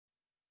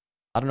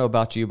I don't know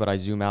about you, but I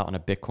zoom out on a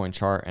Bitcoin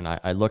chart and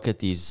I look at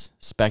these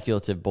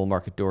speculative bull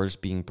market doors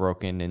being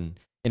broken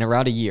in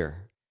around a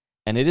year.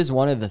 And it is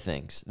one of the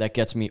things that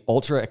gets me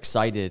ultra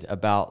excited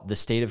about the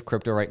state of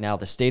crypto right now,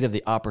 the state of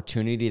the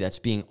opportunity that's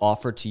being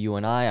offered to you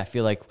and I. I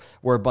feel like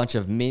we're a bunch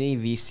of mini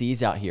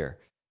VCs out here,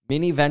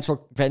 mini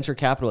venture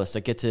capitalists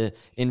that get to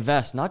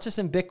invest, not just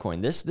in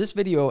Bitcoin. This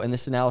video and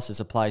this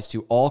analysis applies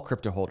to all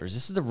crypto holders.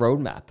 This is the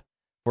roadmap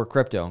for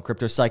crypto and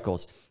crypto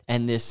cycles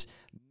and this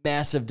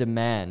massive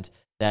demand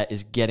that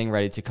is getting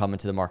ready to come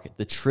into the market,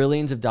 the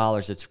trillions of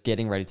dollars that's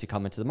getting ready to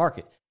come into the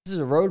market. This is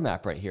a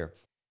roadmap right here.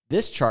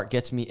 This chart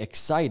gets me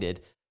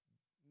excited,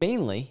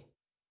 mainly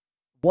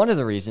one of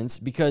the reasons,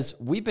 because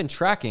we've been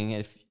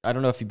tracking, I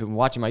don't know if you've been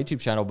watching my YouTube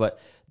channel, but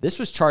this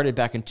was charted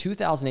back in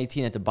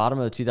 2018 at the bottom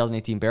of the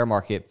 2018 bear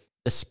market,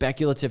 the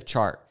speculative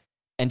chart.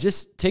 And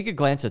just take a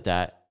glance at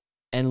that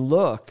and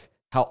look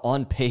how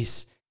on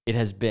pace it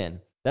has been.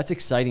 That's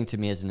exciting to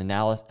me as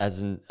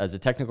a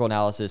technical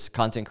analysis,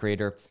 content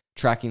creator,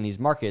 tracking these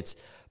markets.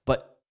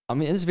 But in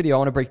this video, I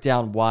want to break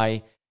down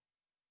why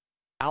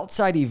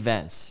outside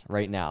events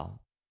right now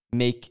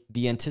make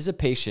the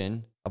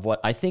anticipation of what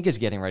I think is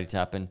getting ready to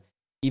happen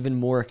even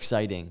more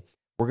exciting.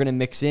 We're going to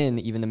mix in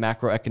even the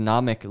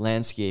macroeconomic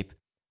landscape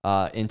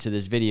into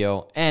this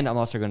video. And I'm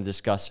also going to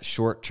discuss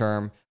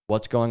short-term,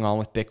 what's going on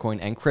with Bitcoin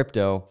and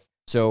crypto.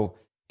 So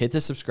hit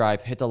the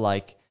subscribe, hit the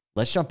like.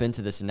 Let's jump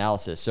into this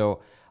analysis. So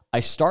I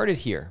started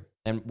here,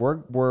 and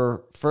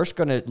we're first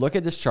going to look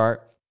at this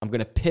chart. I'm going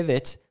to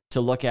pivot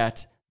to look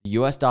at the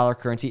US dollar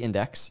currency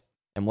index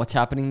and what's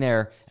happening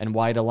there and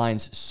why it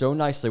aligns so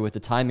nicely with the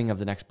timing of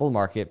the next bull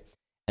market.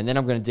 And then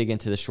I'm going to dig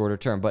into the shorter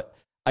term. But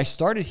I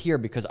started here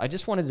because I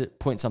just wanted to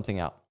point something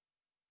out.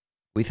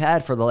 We've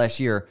had for the last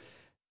year,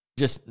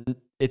 it's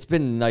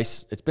been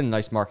a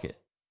nice market,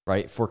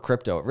 right? For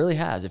crypto. It really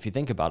has, if you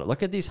think about it.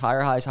 Look at these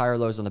higher highs, higher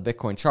lows on the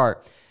Bitcoin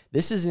chart.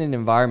 This is in an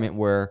environment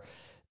where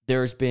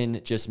there's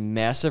been just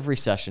massive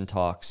recession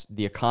talks.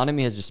 The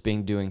economy has just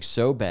been doing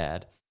so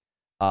bad.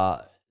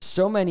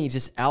 So many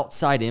just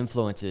outside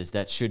influences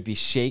that should be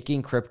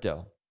shaking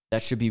crypto,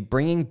 that should be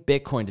bringing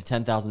Bitcoin to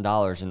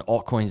 $10,000 and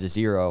altcoins to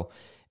zero,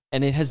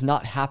 and it has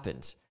not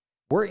happened.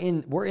 We're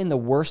in the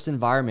worst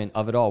environment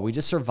of it all. We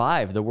just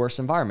survived the worst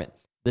environment,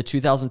 the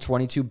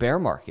 2022 bear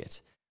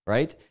market,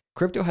 right?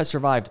 Crypto has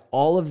survived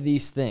all of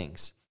these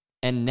things,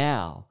 and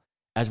now,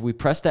 as we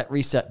press that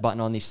reset button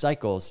on these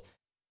cycles,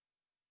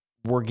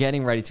 we're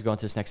getting ready to go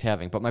into this next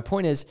halving. But my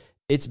point is,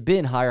 it's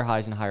been higher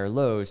highs and higher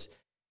lows,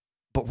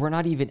 but we're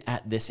not even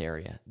at this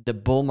area. The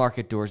bull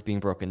market doors being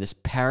broken, this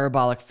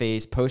parabolic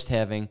phase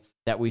post-halving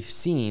that we've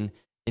seen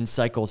in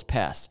cycles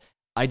past.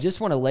 I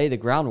just want to lay the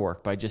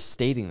groundwork by just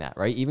stating that,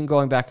 right? Even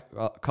going back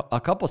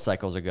a couple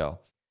cycles ago,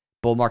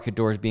 bull market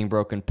doors being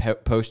broken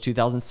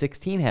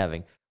post-2016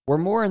 halving. We're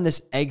more in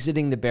this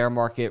exiting the bear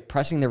market,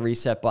 pressing the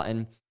reset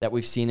button that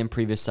we've seen in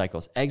previous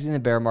cycles. Exiting the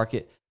bear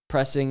market,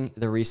 pressing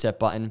the reset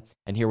button,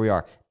 and here we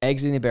are.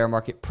 Exiting the bear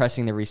market,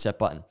 pressing the reset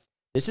button.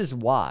 This is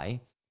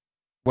why,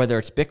 whether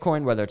it's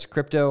Bitcoin, whether it's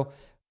crypto,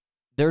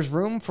 there's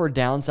room for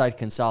downside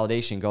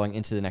consolidation going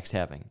into the next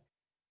halving.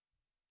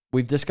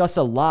 We've discussed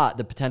a lot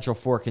the potential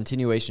for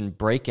continuation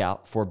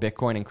breakout for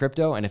Bitcoin and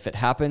crypto, and if it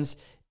happens,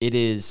 it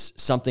is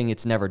something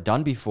it's never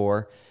done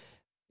before.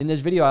 In this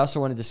video, I also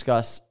want to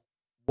discuss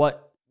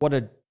what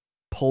a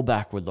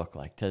pullback would look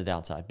like to the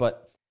downside.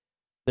 But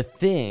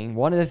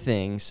one of the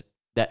things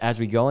that as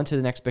we go into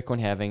the next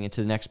Bitcoin halving,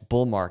 into the next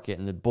bull market,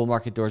 and the bull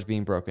market doors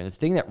being broken, the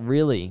thing that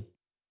really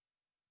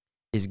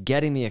is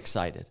getting me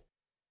excited,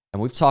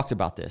 and we've talked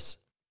about this,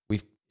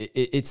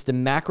 it's the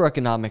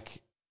macroeconomic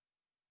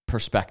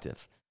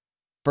perspective.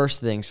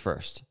 First things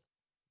first,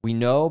 we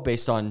know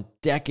based on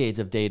decades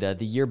of data,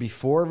 the year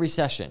before a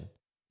recession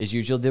is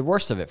usually the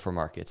worst of it for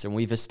markets. And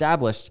we've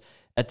established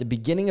at the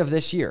beginning of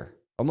this year,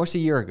 almost a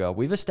year ago,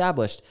 we've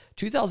established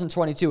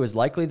 2022 is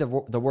likely the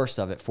worst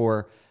of it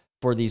for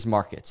these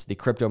markets, the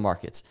crypto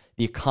markets.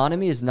 The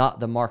economy is not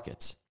the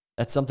markets.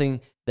 That's something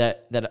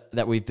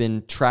that we've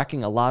been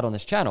tracking a lot on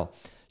this channel.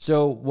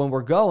 So when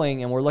we're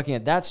going and we're looking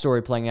at that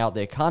story playing out,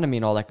 the economy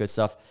and all that good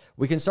stuff,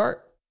 we can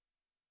start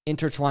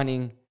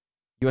intertwining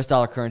US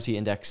dollar currency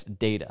index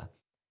data.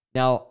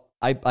 Now,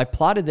 I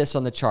plotted this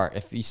on the chart.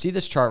 If you see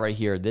this chart right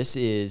here, this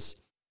is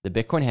the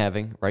Bitcoin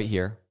halving right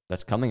here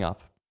that's coming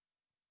up.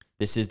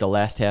 This is the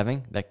last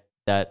halving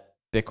that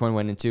Bitcoin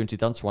went into in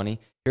 2020.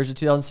 Here's the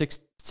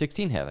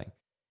 2016 halving.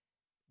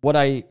 What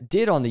I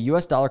did on the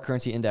US dollar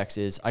currency index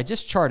is I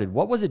just charted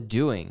what was it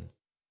doing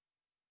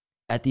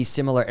at these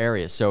similar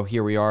areas. So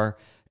here we are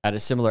at a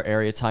similar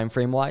area time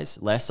frame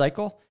wise last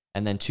cycle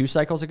and then 2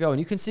 cycles ago. And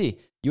you can see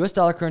US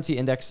dollar currency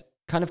index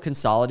kind of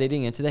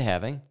consolidating into the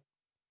halving,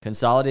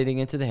 consolidating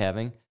into the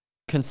halving,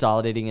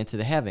 consolidating into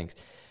the halvings.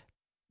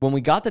 When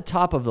we got the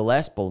top of the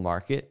last bull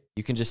market,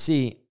 you can just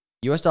see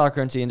US dollar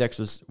currency index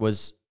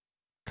was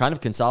kind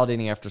of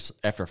consolidating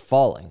after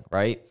falling,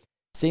 right?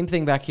 Same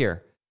thing back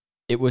here.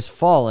 It was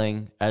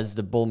falling as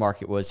the bull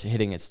market was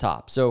hitting its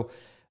top. So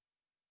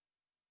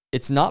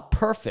it's not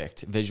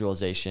perfect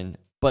visualization,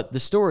 but the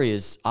story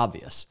is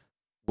obvious.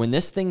 When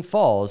this thing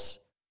falls,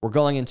 we're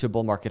going into a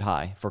bull market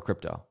high for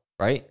crypto,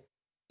 right?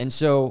 And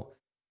so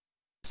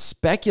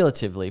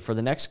speculatively, for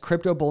the next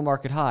crypto bull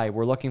market high,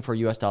 we're looking for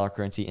US dollar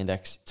currency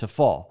index to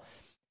fall.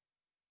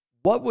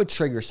 What would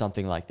trigger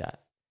something like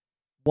that?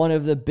 One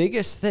of the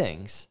biggest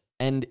things,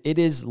 and it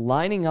is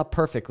lining up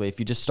perfectly if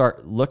you just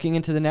start looking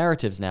into the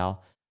narratives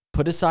now,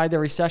 put aside the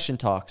recession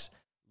talks,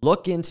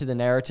 look into the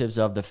narratives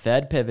of the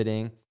Fed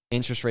pivoting,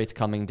 interest rates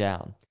coming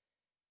down.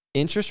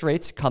 Interest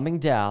rates coming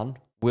down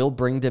will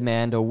bring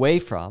demand away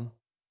from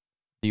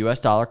the US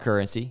dollar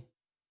currency,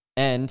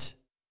 and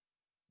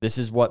this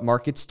is what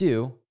markets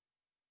do.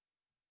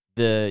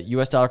 The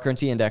US dollar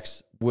currency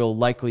index will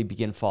likely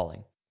begin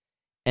falling.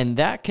 And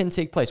that can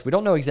take place. We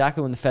don't know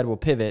exactly when the Fed will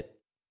pivot,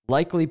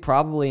 likely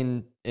probably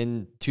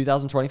in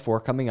 2024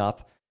 coming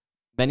up.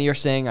 Many are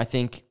saying, I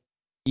think,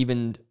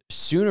 even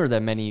sooner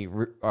than many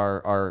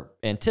are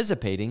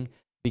anticipating,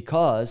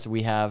 because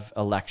we have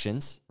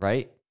elections,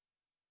 right?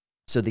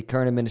 So the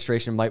current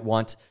administration might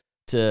want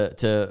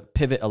to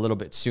pivot a little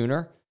bit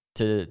sooner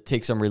to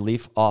take some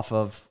relief off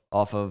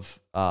of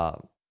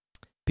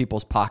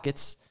people's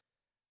pockets.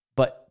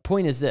 But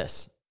point is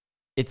this: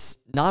 it's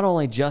not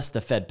only just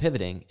the Fed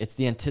pivoting, it's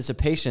the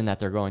anticipation that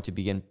they're going to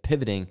begin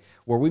pivoting,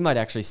 where we might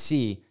actually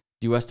see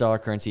the US dollar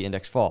currency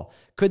index fall.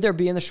 Could there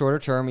be in the shorter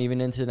term,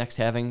 even into the next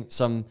halving,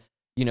 some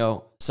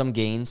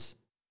gains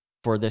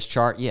for this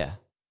chart? Yeah.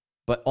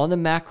 But on the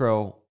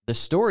macro, the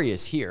story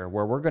is here,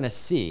 where we're going to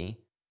see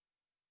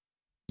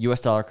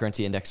US dollar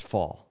currency index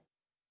fall.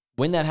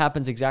 When that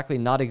happens exactly,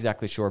 not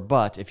exactly sure.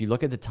 But if you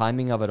look at the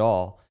timing of it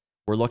all,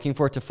 we're looking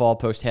for it to fall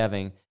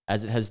post-halving,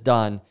 as it has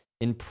done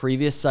in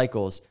previous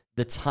cycles.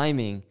 The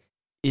timing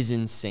is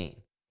insane.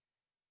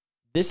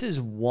 This is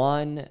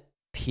one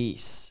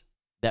piece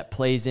that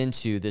plays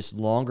into this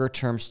longer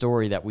term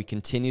story that we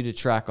continue to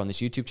track on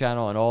this YouTube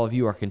channel, and all of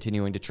you are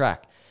continuing to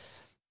track.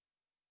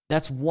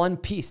 That's one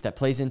piece that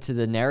plays into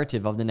the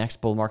narrative of the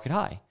next bull market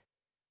high.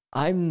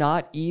 We're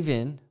not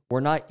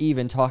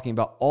even talking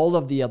about all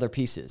of the other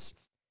pieces.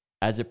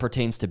 As it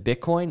pertains to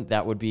Bitcoin,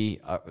 that would be,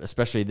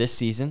 especially this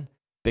season,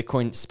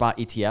 Bitcoin spot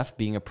ETF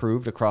being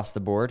approved across the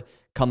board,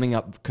 coming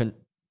up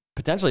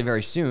potentially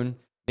very soon,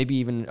 maybe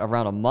even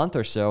around a month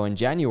or so in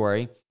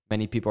January,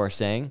 many people are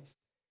saying.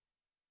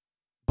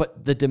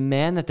 But the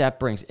demand that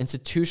brings,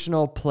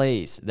 institutional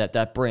plays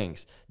that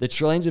brings, the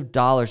trillions of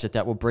dollars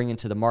that will bring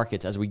into the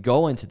markets as we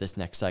go into this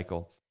next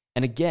cycle.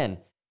 And again,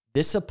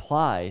 this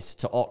applies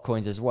to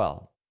altcoins as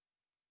well.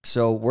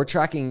 So we're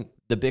tracking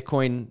the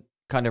Bitcoin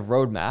kind of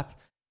roadmap.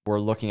 We're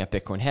looking at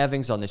Bitcoin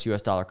halvings on this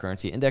US dollar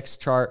currency index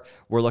chart.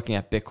 We're looking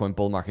at Bitcoin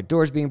bull market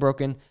doors being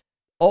broken.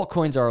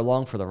 Altcoins are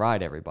along for the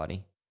ride,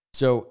 everybody.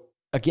 So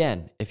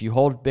again, if you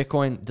hold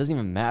Bitcoin, it doesn't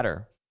even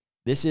matter.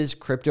 This is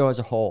crypto as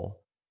a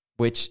whole,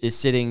 which is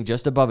sitting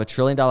just above $1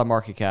 trillion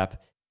market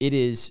cap. It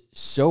is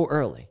so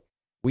early.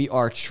 We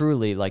are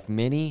truly like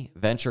many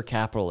venture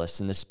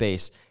capitalists in this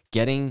space,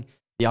 getting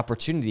the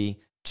opportunity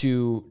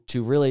to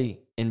really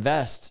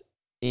invest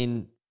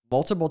in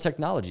multiple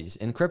technologies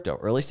in crypto,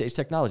 early stage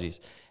technologies.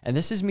 And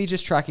this is me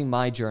just tracking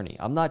my journey.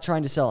 I'm not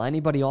trying to sell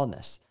anybody on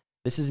this.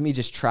 This is me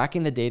just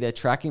tracking the data,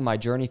 tracking my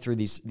journey through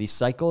these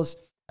cycles.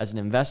 As an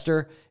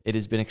investor, it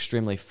has been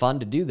extremely fun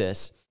to do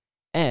this,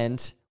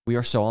 and we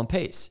are so on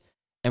pace.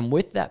 And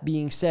with that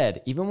being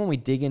said, even when we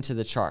dig into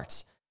the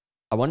charts,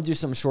 I want to do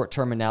some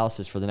short-term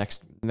analysis for the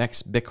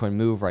next Bitcoin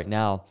move right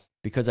now,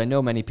 because I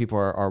know many people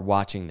are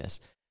watching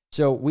this.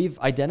 So we've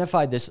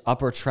identified this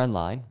upper trend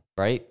line,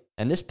 right?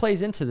 And this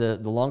plays into the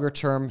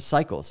longer-term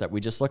cycles that we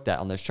just looked at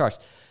on those charts.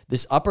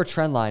 This upper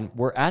trend line,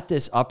 we're at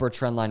this upper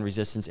trend line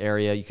resistance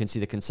area. You can see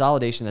the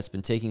consolidation that's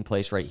been taking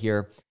place right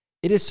here.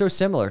 It is so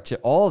similar to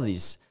all of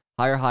these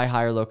higher high,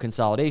 higher low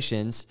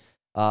consolidations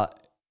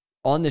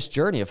on this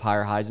journey of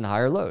higher highs and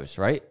higher lows,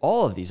 right?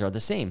 All of these are the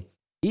same.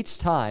 Each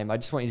time, I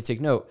just want you to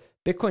take note,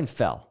 Bitcoin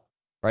fell,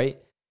 right?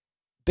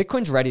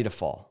 Bitcoin's ready to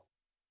fall.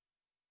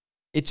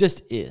 It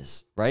just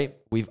is, right?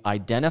 We've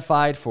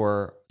identified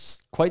for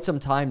quite some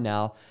time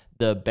now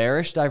the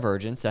bearish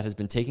divergence that has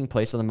been taking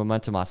place on the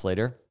momentum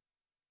oscillator.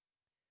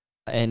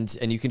 And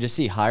you can just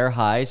see higher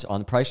highs on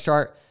the price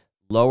chart,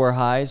 lower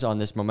highs on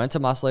this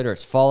momentum oscillator.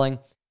 It's falling.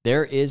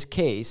 There is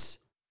case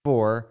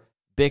for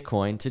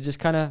Bitcoin to just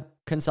kind of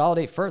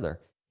consolidate further,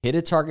 hit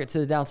a target to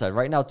the downside.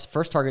 Right now, its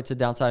first target to the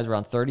downside is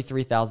around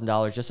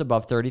 $33,000, just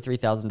above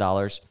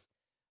 $33,000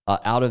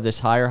 out of this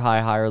higher high,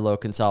 higher low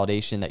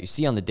consolidation that you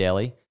see on the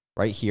daily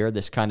right here,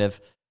 this kind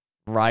of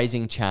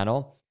rising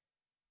channel.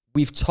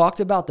 We've talked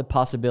about the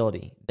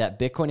possibility that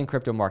Bitcoin and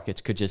crypto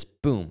markets could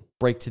just, boom,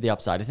 break to the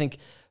upside. I think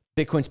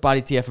Bitcoin spot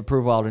ETF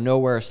approval out of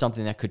nowhere is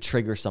something that could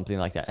trigger something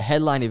like that. A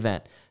headline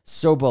event,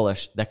 so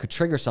bullish, that could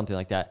trigger something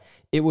like that.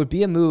 It would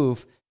be a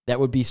move that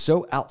would be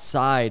so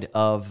outside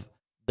of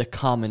the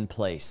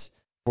commonplace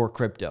for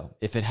crypto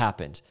if it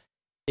happened.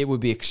 It would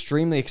be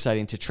extremely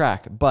exciting to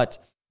track, but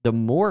the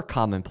more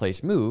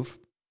commonplace move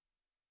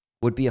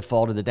would be a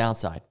fall to the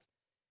downside.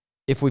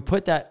 If we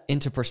put that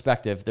into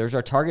perspective, there's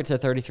our target to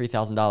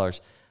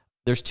 $33,000.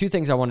 There's two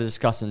things I want to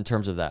discuss in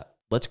terms of that.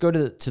 Let's go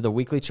to the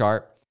weekly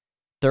chart.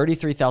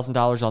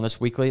 $33,000 on this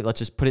weekly. Let's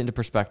just put it into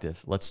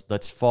perspective.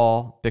 Let's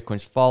fall.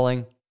 Bitcoin's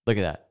falling. Look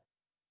at that.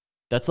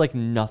 That's like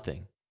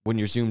nothing when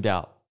you're zoomed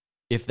out.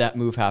 If that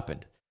move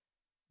happened,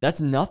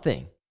 that's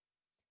nothing.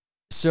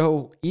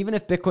 So even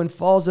if Bitcoin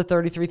falls to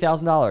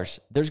 $33,000,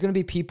 there's going to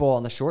be people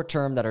on the short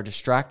term that are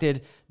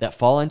distracted, that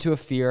fall into a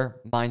fear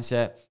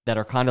mindset, that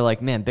are kind of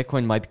like, man,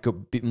 Bitcoin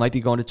might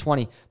be going to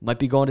 20, might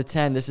be going to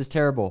 10. This is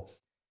terrible.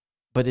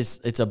 But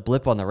it's a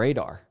blip on the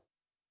radar.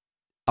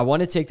 I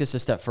want to take this a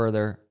step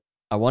further.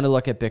 I want to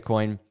look at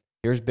Bitcoin.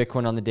 Here's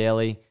Bitcoin on the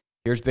daily.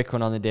 Here's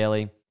Bitcoin on the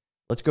daily.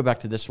 Let's go back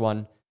to this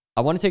one.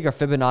 I want to take our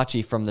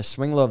Fibonacci from the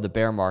swing low of the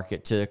bear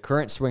market to the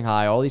current swing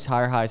high, all these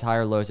higher highs,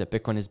 higher lows that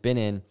Bitcoin has been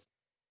in.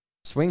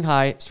 Swing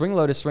high, swing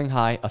low to swing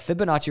high, a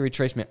Fibonacci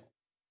retracement,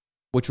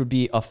 which would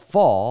be a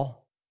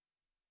fall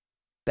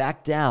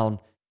back down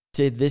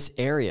to this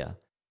area.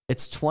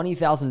 It's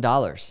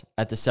 $20,000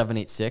 at the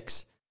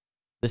 786,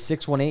 the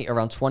 618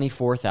 around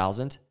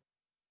 24,000.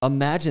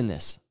 Imagine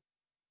this.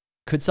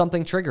 Could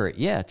something trigger it?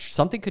 Yeah,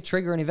 something could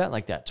trigger an event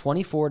like that.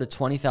 $24,000 to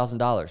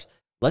 $20,000.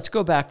 Let's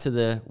go back to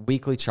the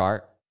weekly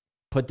chart.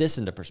 Put this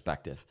into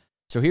perspective.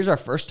 So here's our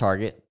first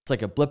target. It's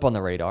like a blip on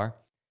the radar.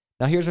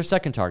 Now here's our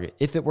second target.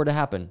 If it were to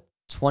happen,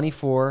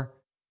 24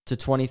 to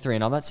 23.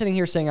 And I'm not sitting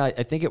here saying I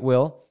think it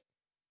will.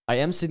 I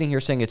am sitting here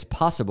saying it's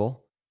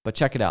possible, but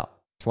check it out.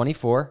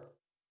 24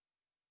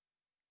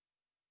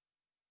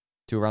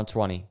 to around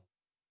 20.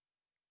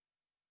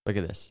 Look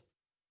at this.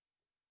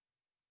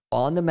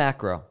 On the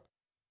macro,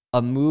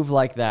 a move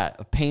like that,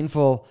 a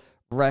painful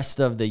rest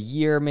of the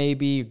year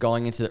maybe,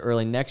 going into the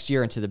early next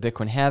year, into the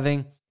Bitcoin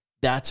halving,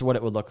 that's what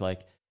it would look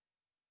like.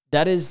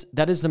 That is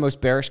the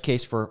most bearish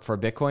case for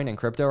Bitcoin and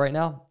crypto right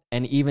now.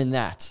 And even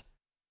that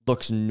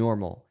looks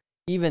normal.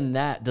 Even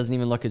that doesn't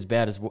even look as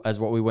bad as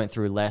what we went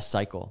through last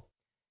cycle.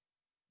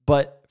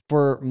 But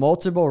for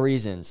multiple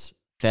reasons,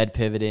 Fed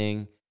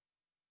pivoting,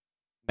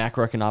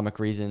 macroeconomic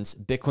reasons,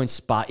 Bitcoin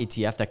spot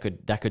ETF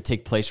that could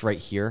take place right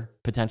here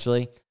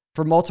potentially.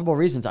 For multiple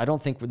reasons, I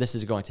don't think this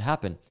is going to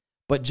happen.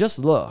 But just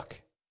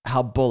look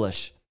how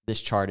bullish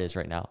this chart is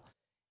right now.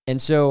 And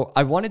so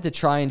I wanted to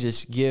try and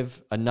just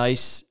give a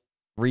nice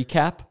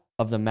recap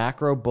of the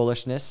macro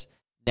bullishness.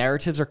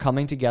 Narratives are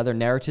coming together.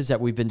 Narratives that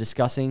we've been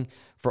discussing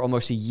for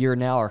almost a year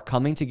now are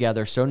coming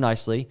together so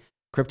nicely.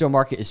 Crypto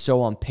market is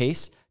so on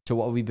pace to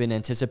what we've been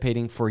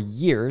anticipating for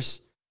years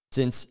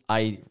since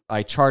I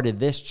charted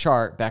this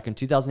chart back in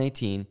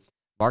 2018.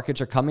 Markets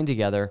are coming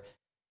together.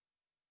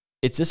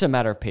 It's just a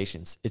matter of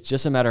patience. It's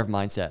just a matter of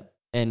mindset.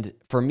 And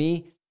for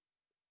me,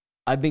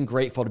 I've been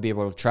grateful to be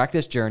able to track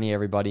this journey,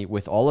 everybody,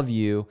 with all of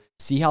you,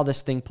 see how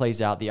this thing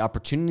plays out. The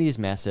opportunity is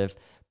massive.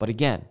 But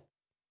again,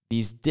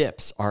 these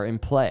dips are in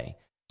play.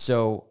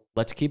 So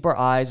let's keep our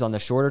eyes on the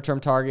shorter term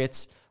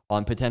targets,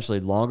 on potentially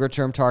longer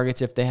term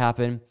targets if they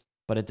happen.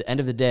 But at the end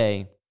of the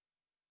day,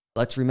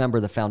 let's remember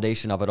the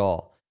foundation of it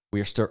all.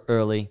 We are still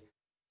early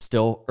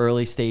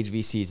stage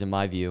VCs in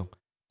my view.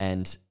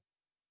 And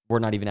we're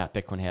not even at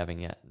Bitcoin halving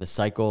yet. The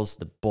cycles,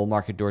 the bull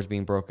market doors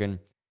being broken,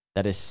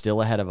 that is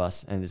still ahead of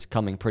us and is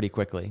coming pretty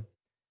quickly.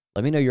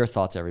 Let me know your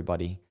thoughts,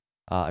 everybody.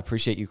 I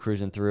appreciate you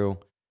cruising through.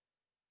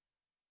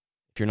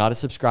 If you're not a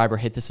subscriber,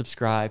 hit the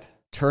subscribe,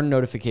 turn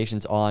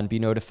notifications on, be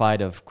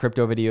notified of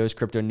crypto videos,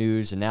 crypto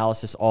news,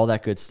 analysis, all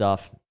that good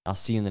stuff. I'll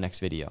see you in the next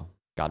video.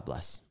 God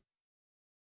bless.